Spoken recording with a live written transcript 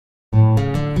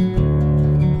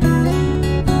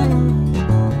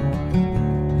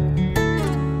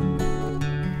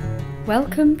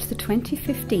Welcome to the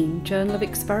 2015 Journal of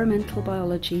Experimental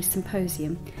Biology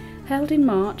Symposium, held in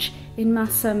March in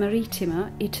Massa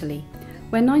Marittima, Italy,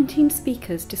 where 19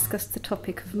 speakers discussed the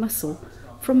topic of muscle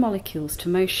from molecules to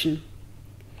motion.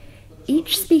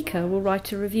 Each speaker will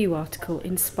write a review article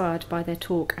inspired by their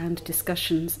talk and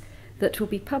discussions that will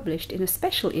be published in a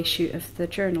special issue of the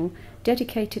journal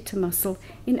dedicated to muscle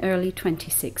in early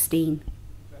 2016.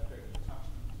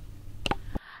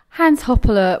 Hans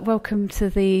Hoppeler, welcome to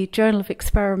the Journal of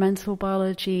Experimental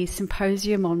Biology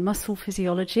Symposium on Muscle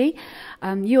Physiology.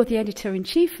 You're the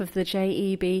editor-in-chief of the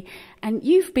JEB, and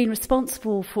you've been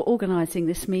responsible for organising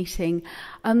this meeting.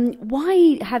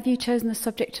 Why have you chosen the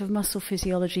subject of muscle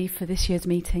physiology for this year's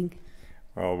meeting?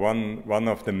 Well, one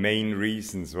of the main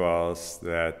reasons was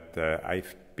that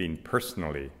I've been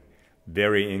personally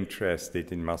very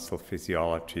interested in muscle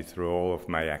physiology through all of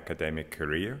my academic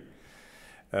career.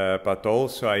 But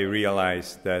also I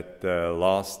realized that the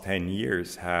last 10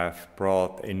 years have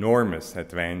brought enormous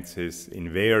advances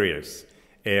in various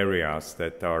areas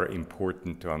that are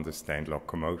important to understand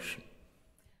locomotion.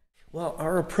 Well,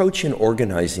 our approach in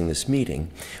organizing this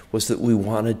meeting was that we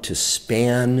wanted to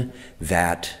span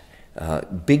that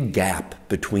big gap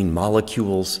between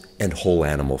molecules and whole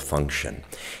animal function.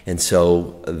 And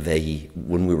so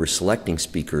when we were selecting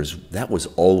speakers, that was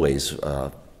always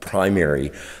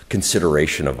primary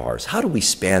consideration of ours. How do we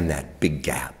span that big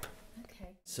gap?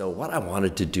 Okay. So what I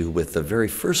wanted to do with the very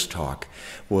first talk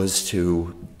was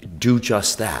to do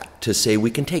just that, to say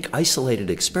we can take isolated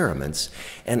experiments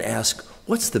and ask,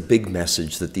 what's the big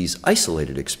message that these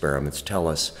isolated experiments tell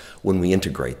us when we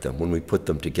integrate them, when we put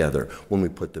them together, when we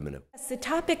put them in a... The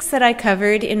topics that I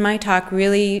covered in my talk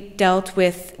really dealt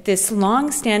with this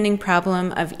long-standing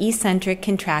problem of eccentric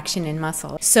contraction in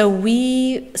muscle. So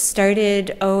we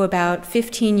started, about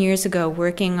 15 years ago,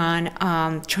 working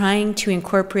on trying to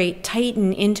incorporate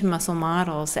titin into muscle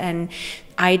models, and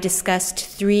I discussed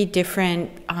three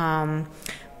different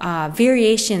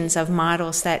variations of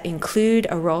models that include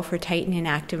a role for titin in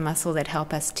active muscle that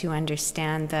help us to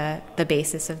understand the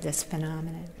basis of this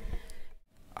phenomenon.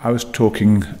 I was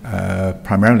talking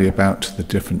primarily about the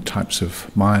different types of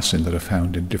myosin that are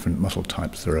found in different muscle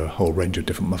types. There are a whole range of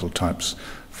different muscle types,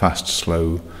 fast,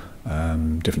 slow,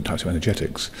 different types of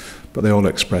energetics, but they all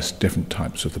express different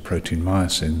types of the protein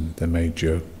myosin, the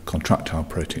major contractile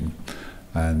protein,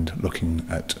 and looking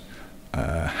at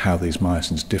how these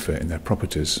myosins differ in their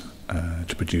properties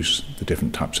to produce the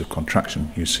different types of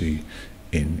contraction you see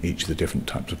in each of the different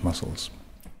types of muscles.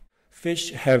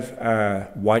 Fish have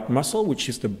white muscle, which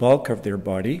is the bulk of their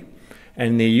body,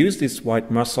 and they use this white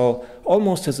muscle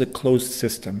almost as a closed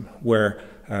system where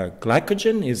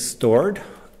glycogen is stored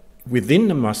within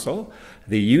the muscle.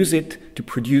 They use it to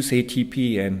produce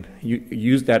ATP and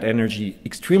use that energy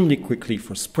extremely quickly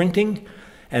for sprinting,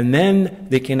 and then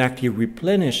they can actually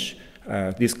replenish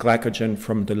this glycogen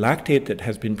from the lactate that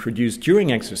has been produced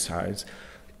during exercise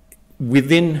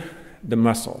within the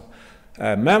muscle.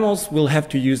 Mammals will have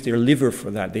to use their liver for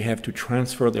that. They have to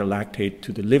transfer their lactate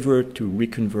to the liver to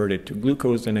reconvert it to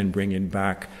glucose and then bring it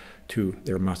back to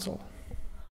their muscle.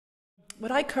 What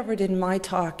I covered in my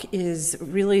talk is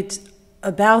really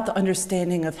about the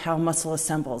understanding of how muscle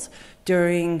assembles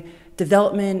during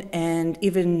development and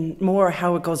even more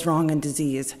how it goes wrong in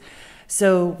disease.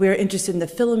 So we're interested in the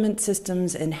filament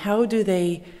systems and how do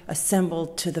they assemble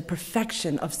to the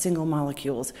perfection of single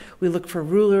molecules. We look for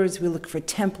rulers, we look for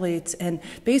templates, and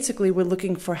basically we're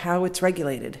looking for how it's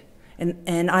regulated.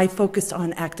 And I focused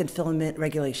on actin filament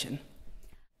regulation.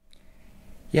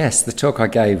 Yes, the talk I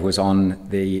gave was on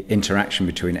the interaction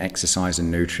between exercise and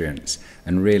nutrients,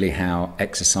 and really how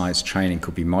exercise training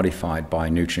could be modified by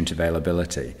nutrient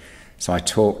availability. So I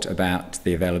talked about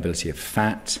the availability of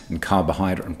fat and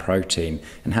carbohydrate and protein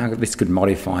and how this could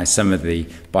modify some of the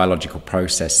biological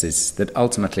processes that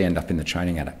ultimately end up in the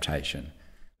training adaptation.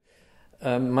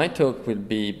 My talk will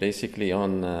be basically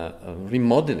on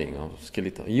remodeling of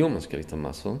human skeletal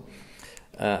muscle,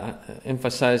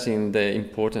 emphasizing the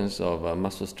importance of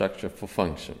muscle structure for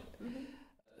function.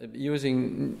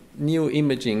 Using new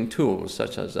imaging tools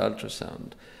such as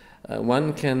ultrasound,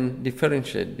 one can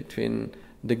differentiate between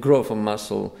the growth of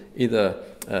muscle either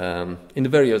in the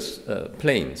various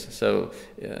planes. So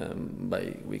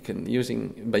by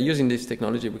using this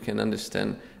technology, we can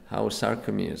understand how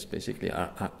sarcomeres basically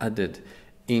are added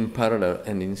in parallel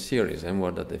and in series, and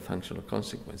what are the functional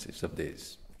consequences of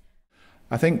this.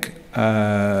 I think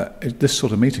this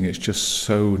sort of meeting, it's just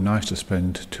so nice to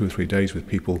spend 2 or 3 days with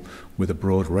people with a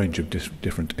broad range of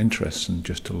different interests, and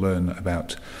just to learn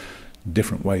about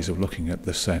different ways of looking at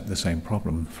the same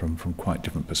problem from quite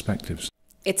different perspectives.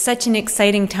 It's such an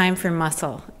exciting time for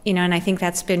muscle, and I think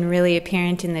that's been really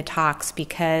apparent in the talks,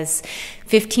 because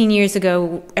 15 years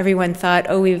ago, everyone thought,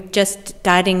 we're just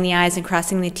dotting the I's and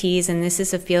crossing the T's, and this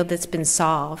is a field that's been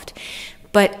solved.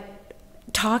 But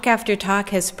talk after talk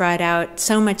has brought out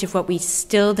so much of what we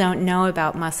still don't know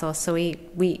about muscle, so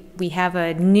we have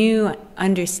a new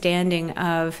understanding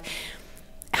of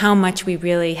how much we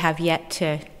really have yet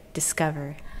to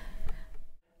discover.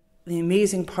 The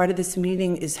amazing part of this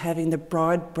meeting is having the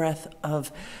broad breadth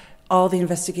of all the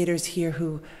investigators here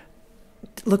who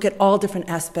look at all different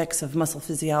aspects of muscle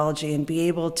physiology and be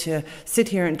able to sit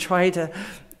here and try to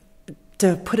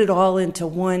put it all into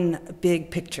one big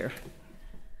picture.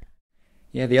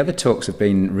 Yeah, the other talks have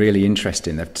been really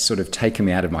interesting. They've sort of taken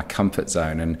me out of my comfort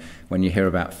zone, and when you hear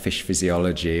about fish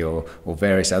physiology or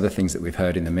various other things that we've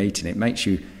heard in the meeting, it makes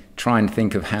you try and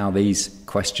think of how these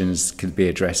questions could be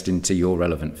addressed into your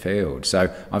relevant field.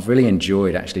 So I've really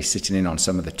enjoyed actually sitting in on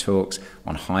some of the talks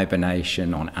on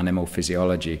hibernation, on animal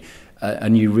physiology,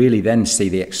 and you really then see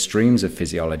the extremes of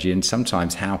physiology and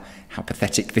sometimes how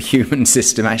pathetic the human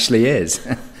system actually is.